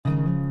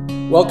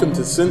Welcome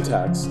to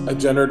Syntax, a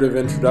Generative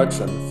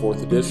Introduction,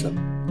 4th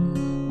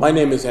edition. My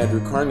name is Andrew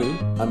Carnie.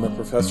 I'm a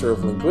professor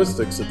of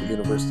linguistics at the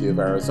University of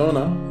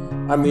Arizona.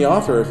 I'm the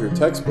author of your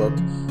textbook,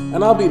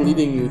 and I'll be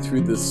leading you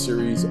through this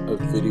series of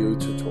video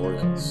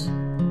tutorials.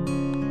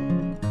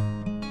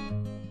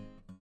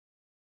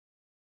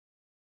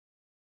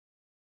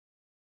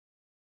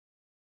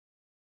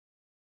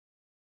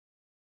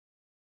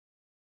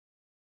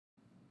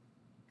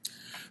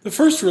 The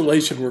first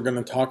relation we're going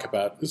to talk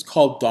about is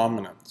called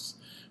dominance.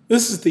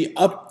 This is the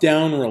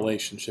up-down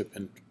relationship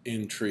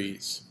in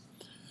trees.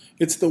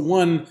 It's the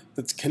one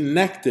that's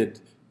connected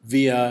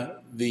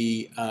via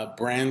the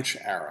branch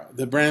arrow,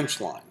 the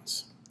branch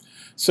lines.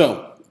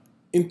 So,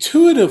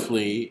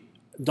 intuitively,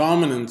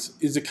 dominance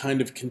is a kind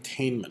of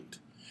containment.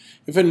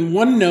 If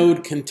one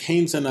node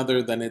contains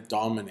another, then it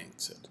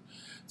dominates it.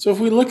 So if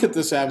we look at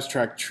this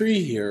abstract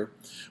tree here,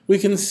 we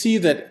can see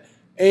that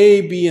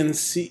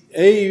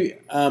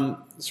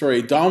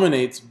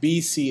dominates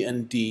B, C,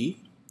 and D,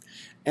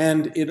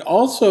 and it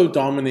also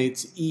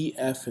dominates E,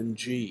 F, and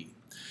G.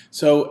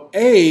 So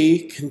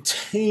A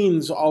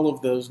contains all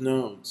of those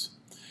nodes.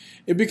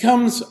 It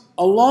becomes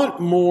a lot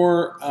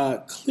more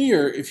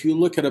clear if you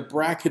look at a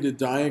bracketed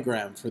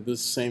diagram for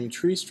this same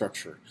tree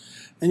structure.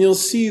 And you'll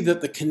see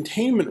that the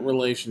containment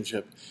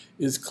relationship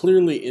is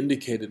clearly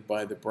indicated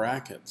by the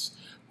brackets,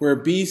 where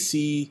B,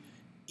 C,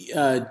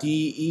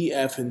 D, E,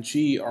 F, and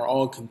G are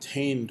all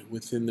contained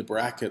within the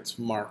brackets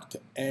marked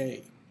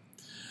A.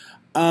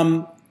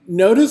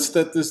 Notice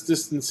that this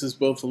distance is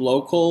both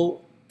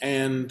local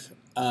and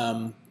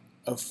of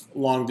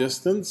long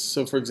distance.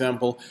 So for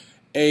example,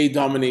 A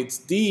dominates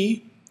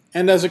D,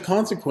 and as a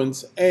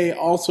consequence, A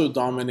also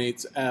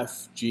dominates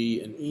F,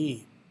 G, and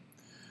E.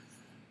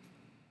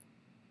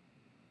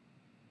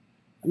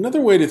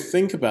 Another way to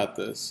think about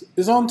this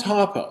is on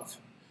top of.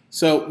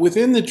 So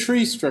within the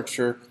tree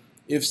structure,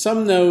 if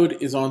some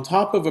node is on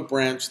top of a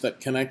branch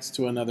that connects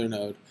to another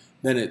node,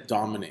 then it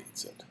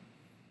dominates it.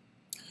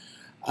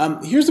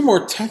 Here's a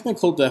more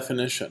technical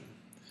definition.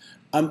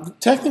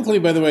 Technically,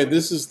 by the way,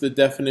 this is the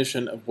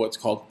definition of what's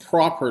called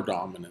proper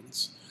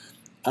dominance.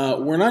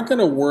 We're not going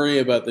to worry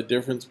about the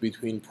difference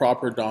between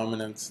proper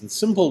dominance and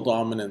simple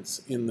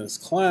dominance in this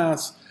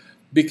class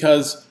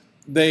because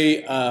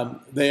they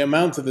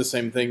amount to the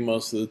same thing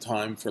most of the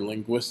time for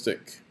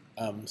linguistic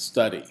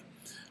study.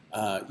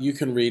 You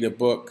can read a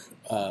book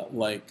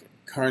like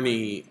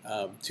Carnie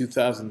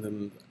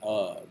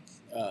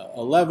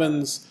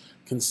 2011's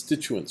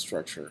Constituent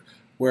Structure,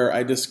 where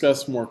I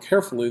discuss more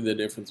carefully the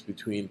difference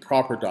between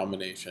proper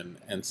domination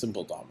and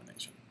simple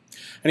domination.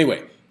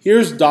 Anyway,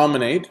 here's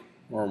dominate,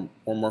 or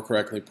more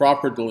correctly,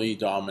 properly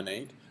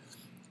dominate.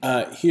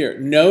 Here,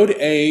 node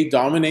A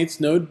dominates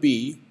node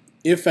B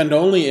if and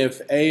only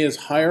if A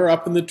is higher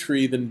up in the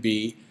tree than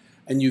B,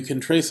 and you can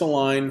trace a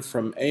line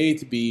from A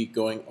to B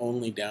going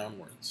only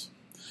downwards.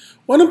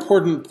 One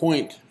important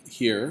point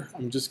here,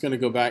 I'm just going to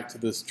go back to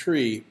this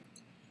tree.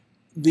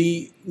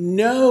 The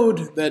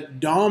node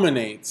that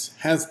dominates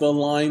has the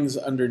lines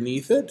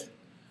underneath it,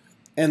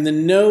 and the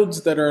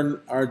nodes that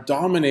are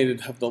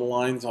dominated have the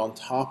lines on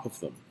top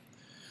of them.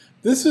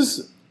 This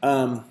is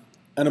an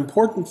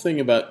important thing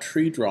about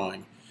tree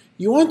drawing.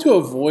 You want to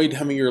avoid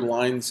having your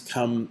lines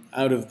come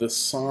out of the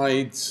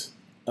sides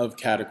of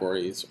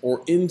categories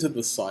or into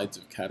the sides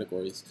of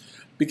categories,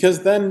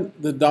 because then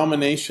the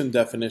domination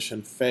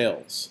definition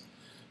fails.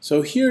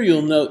 So here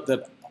you'll note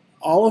that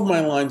all of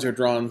my lines are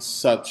drawn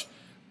such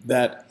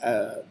that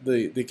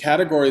the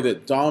category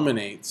that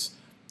dominates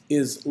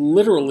is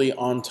literally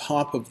on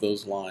top of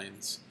those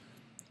lines.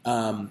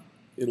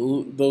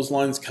 Those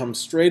lines come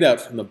straight out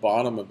from the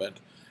bottom of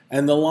it,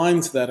 and the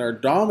lines that are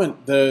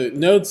the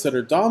nodes that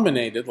are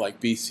dominated,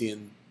 like B, C,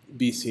 and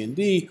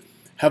D,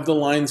 have the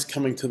lines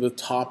coming to the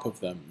top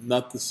of them,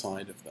 not the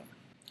side of them.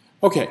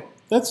 Okay,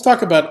 let's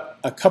talk about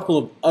a couple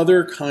of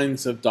other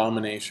kinds of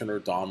domination or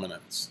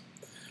dominance.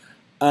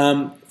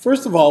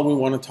 First of all, we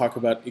want to talk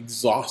about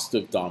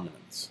exhaustive dominance.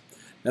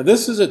 Now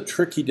this is a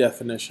tricky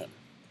definition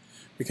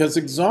because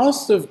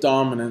exhaustive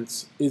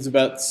dominance is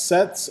about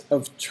sets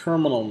of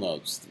terminal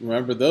nodes.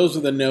 Remember, those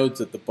are the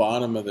nodes at the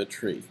bottom of the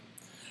tree.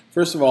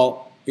 First of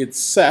all, it's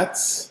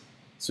sets,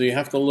 so you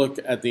have to look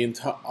at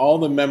all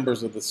the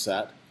members of the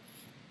set,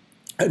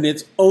 and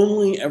it's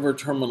only ever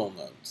terminal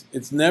nodes.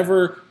 It's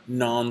never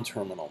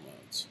non-terminal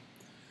nodes.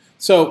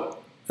 So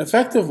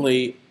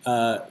effectively,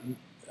 a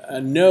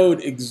node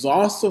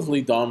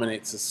exhaustively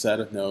dominates a set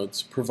of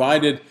nodes,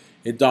 provided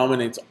it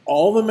dominates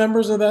all the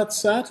members of that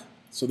set.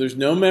 So there's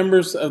no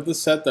members of the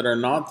set that are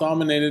not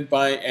dominated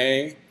by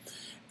A.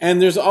 And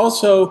there's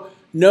also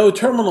no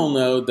terminal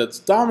node that's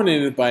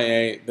dominated by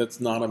A that's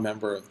not a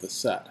member of the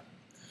set.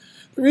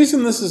 The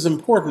reason this is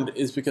important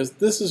is because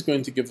this is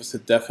going to give us a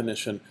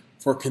definition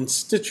for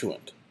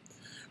constituent.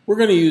 We're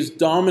going to use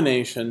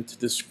domination to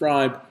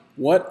describe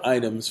what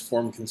items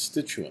form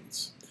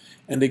constituents.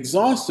 And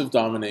exhaustive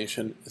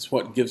domination is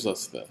what gives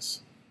us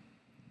this.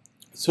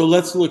 So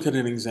let's look at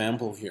an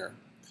example here.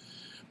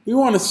 We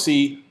want to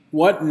see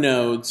what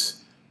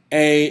nodes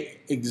A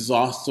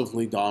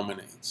exhaustively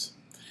dominates.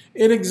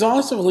 It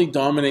exhaustively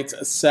dominates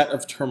a set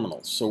of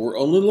terminals. So we're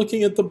only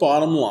looking at the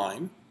bottom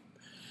line,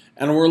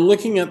 and we're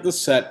looking at the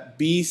set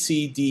B,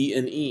 C, D,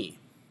 and E.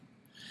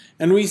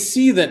 And we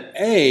see that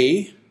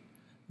A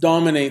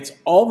dominates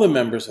all the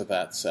members of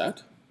that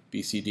set,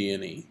 B, C, D,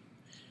 and E.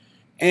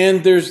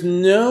 And there's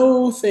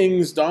no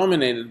things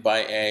dominated by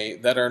A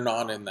that are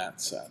not in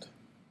that set.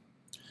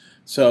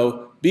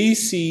 So B,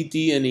 C,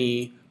 D, and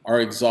E are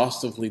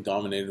exhaustively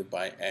dominated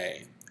by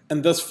A,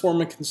 and thus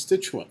form a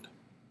constituent.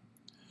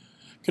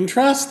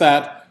 Contrast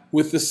that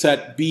with the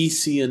set B,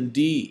 C, and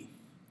D.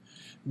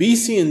 B,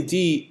 C, and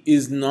D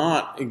is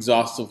not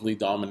exhaustively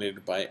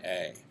dominated by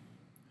A,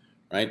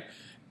 right?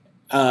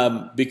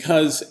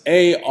 Because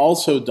A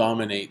also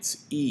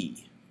dominates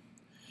E.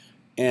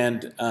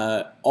 And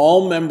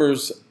all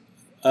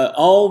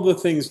the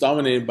things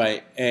dominated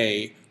by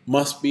A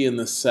must be in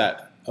the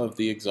set of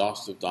the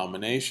exhaustive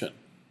domination.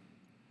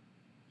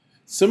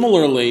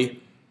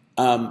 Similarly,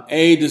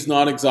 A does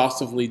not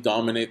exhaustively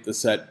dominate the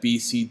set B,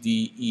 C,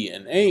 D, E,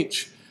 and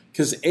H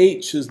because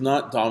H is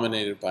not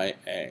dominated by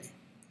A.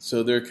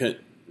 So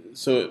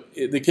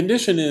the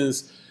condition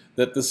is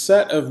that the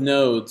set of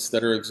nodes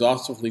that are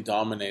exhaustively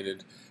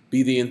dominated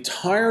be the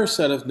entire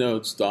set of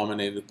nodes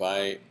dominated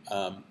by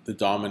the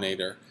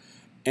dominator,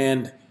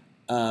 and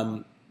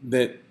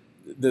that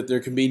there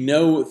can be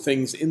no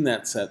things in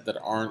that set that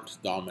aren't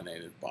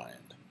dominated by it.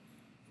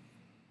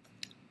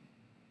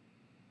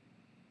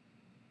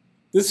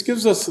 This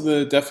gives us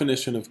the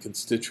definition of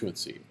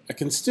constituency. A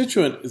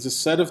constituent is a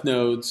set of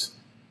nodes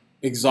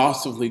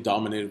exhaustively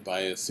dominated by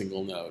a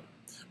single node.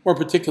 More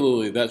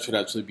particularly, that should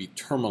actually be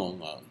terminal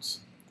nodes.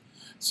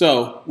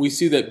 So we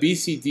see that B,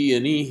 C, D,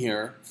 and E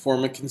here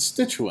form a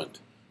constituent,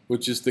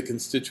 which is the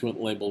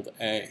constituent labeled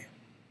A.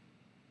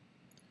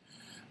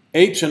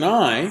 H and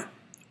I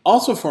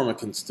also form a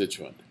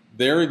constituent.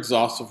 They're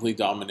exhaustively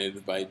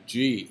dominated by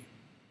G.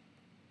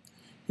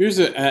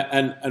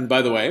 And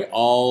by the way,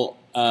 all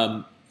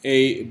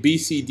B,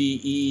 C,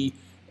 D, E,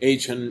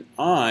 H, and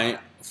I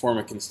form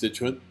a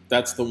constituent.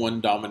 That's the one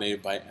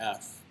dominated by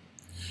F.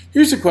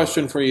 Here's a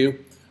question for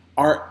you.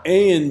 Are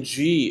A and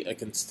G a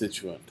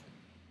constituent?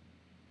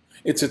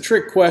 It's a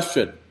trick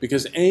question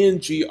because A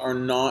and G are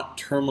not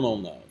terminal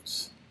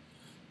nodes.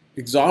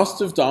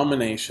 Exhaustive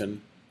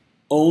domination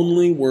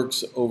only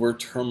works over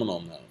terminal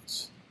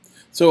nodes.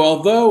 So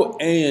although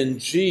A and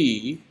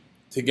G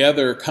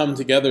come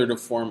together to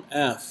form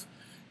F,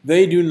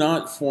 they do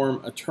not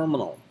form a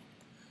terminal.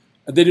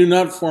 They do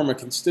not form a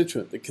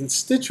constituent. The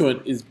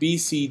constituent is B,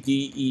 C,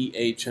 D, E,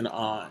 H, and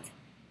I.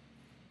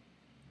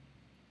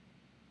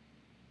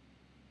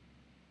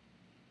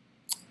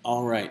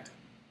 All right.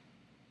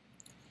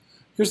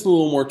 Here's a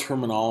little more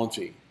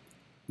terminology.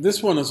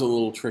 This one is a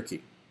little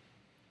tricky.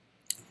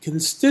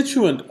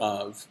 Constituent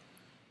of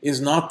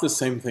is not the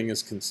same thing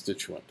as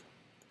constituent.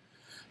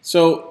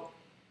 So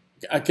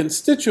a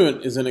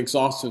constituent is an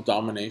exhaustive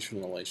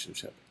domination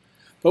relationship.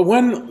 But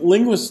when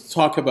linguists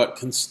talk about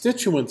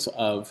constituents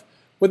of,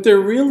 what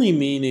they're really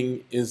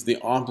meaning is the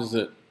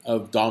opposite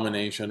of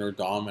domination or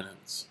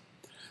dominance.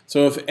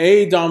 So if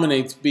A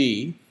dominates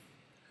B,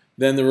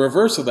 then the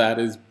reverse of that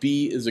is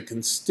B is a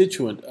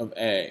constituent of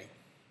A.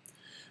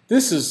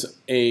 This is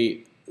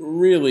a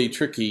really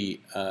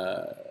tricky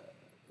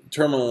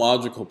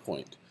terminological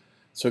point.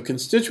 So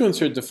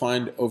constituents are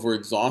defined over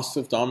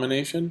exhaustive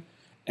domination,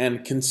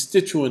 and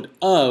constituent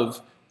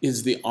of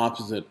is the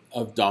opposite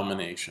of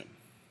domination.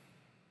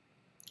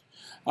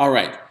 All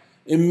right,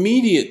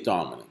 immediate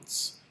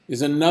dominance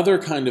is another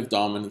kind of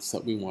dominance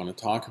that we want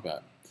to talk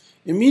about.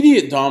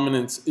 Immediate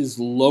dominance is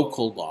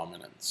local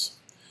dominance.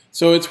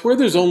 So it's where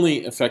there's only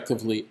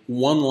effectively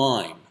one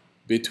line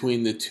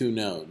between the two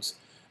nodes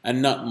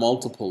and not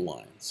multiple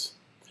lines.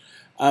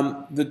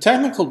 The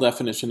technical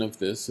definition of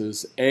this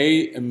is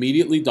A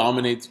immediately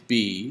dominates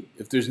B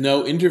if there's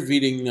no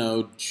intervening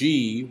node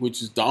G,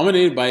 which is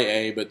dominated by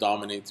A but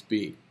dominates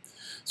B.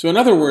 So in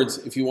other words,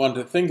 if you want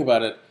to think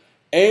about it,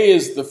 A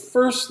is the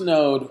first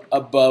node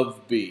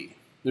above B.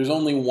 There's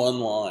only one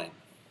line.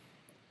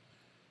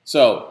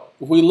 So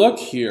if we look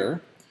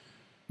here,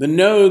 the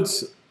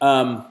nodes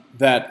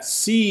that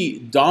C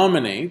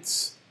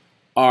dominates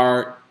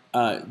are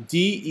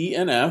D, E,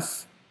 and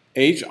F,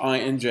 H, I,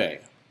 and J,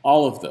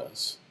 all of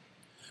those.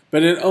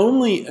 But it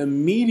only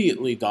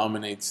immediately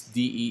dominates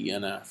D, E,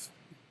 and F,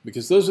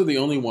 because those are the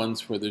only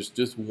ones where there's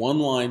just one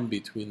line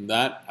between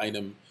that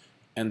item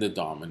and the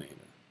dominator.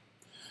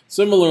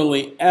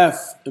 Similarly,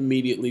 F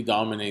immediately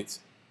dominates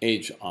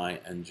H, I,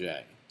 and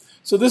J.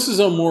 So this is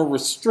a more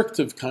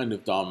restrictive kind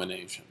of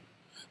domination.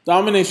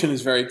 Domination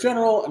is very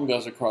general and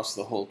goes across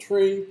the whole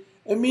tree.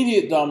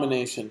 Immediate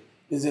domination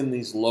is in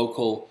these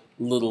local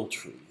little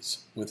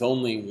trees with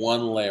only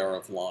one layer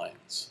of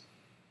lines.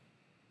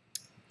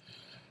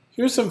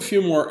 Here's some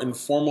few more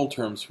informal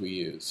terms we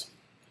use.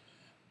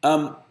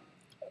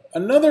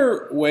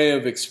 Another way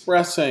of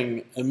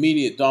expressing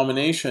immediate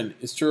domination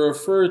is to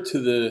refer to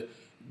the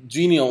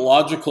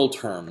genealogical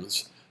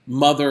terms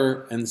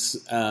mother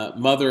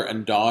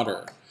and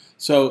daughter.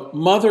 So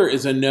mother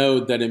is a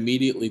node that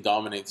immediately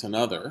dominates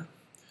another,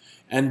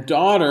 and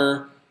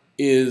daughter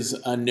is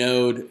a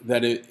node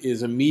that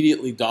is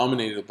immediately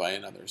dominated by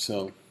another,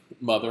 so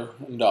mother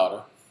and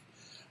daughter.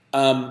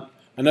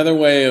 Another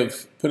way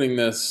of putting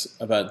this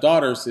about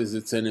daughters is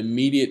it's an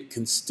immediate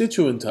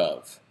constituent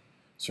of.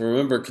 So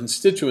remember,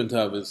 constituent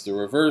of is the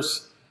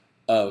reverse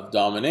of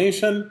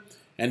domination,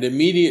 and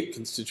immediate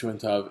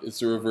constituent of is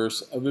the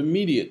reverse of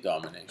immediate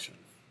domination.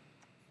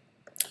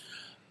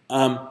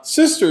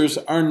 Sisters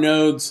are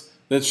nodes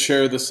that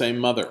share the same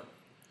mother.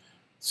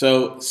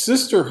 So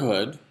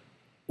sisterhood,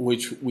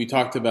 which we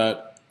talked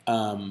about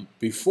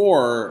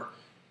before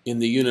in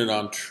the unit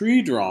on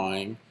tree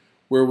drawing,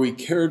 where we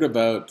cared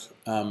about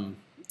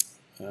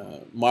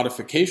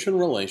modification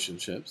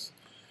relationships,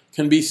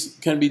 can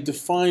be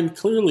defined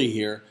clearly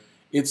here.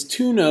 It's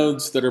two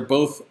nodes that are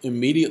both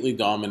immediately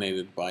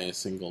dominated by a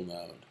single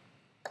node.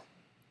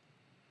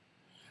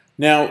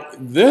 Now,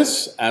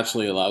 this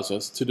actually allows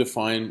us to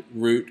define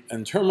root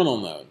and terminal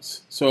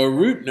nodes. So a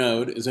root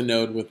node is a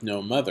node with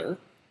no mother,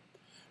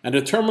 and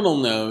a terminal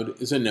node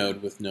is a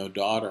node with no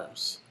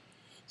daughters.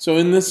 So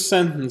in this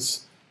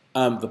sentence,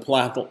 the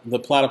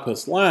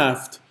platypus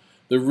laughed,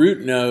 the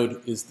root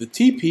node is the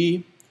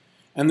TP,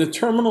 and the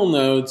terminal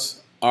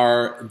nodes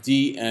are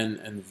D, N,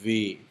 and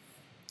V.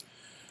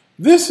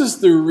 This is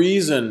the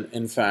reason,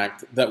 in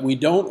fact, that we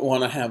don't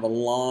want to have a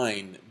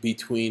line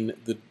between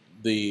the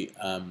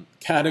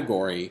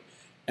category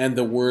and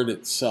the word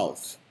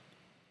itself,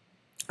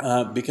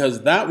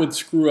 because that would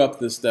screw up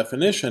this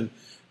definition.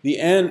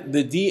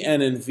 The D,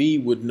 N, and V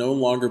would no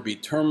longer be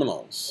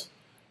terminals.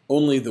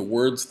 Only the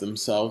words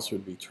themselves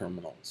would be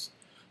terminals.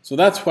 So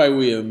that's why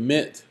we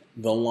omit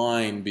the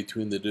line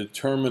between the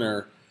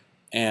determiner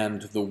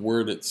and the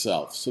word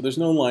itself. So there's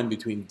no line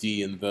between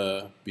D and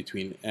the,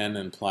 between N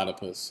and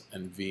platypus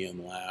and V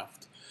and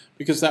laughed,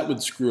 because that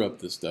would screw up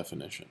this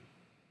definition.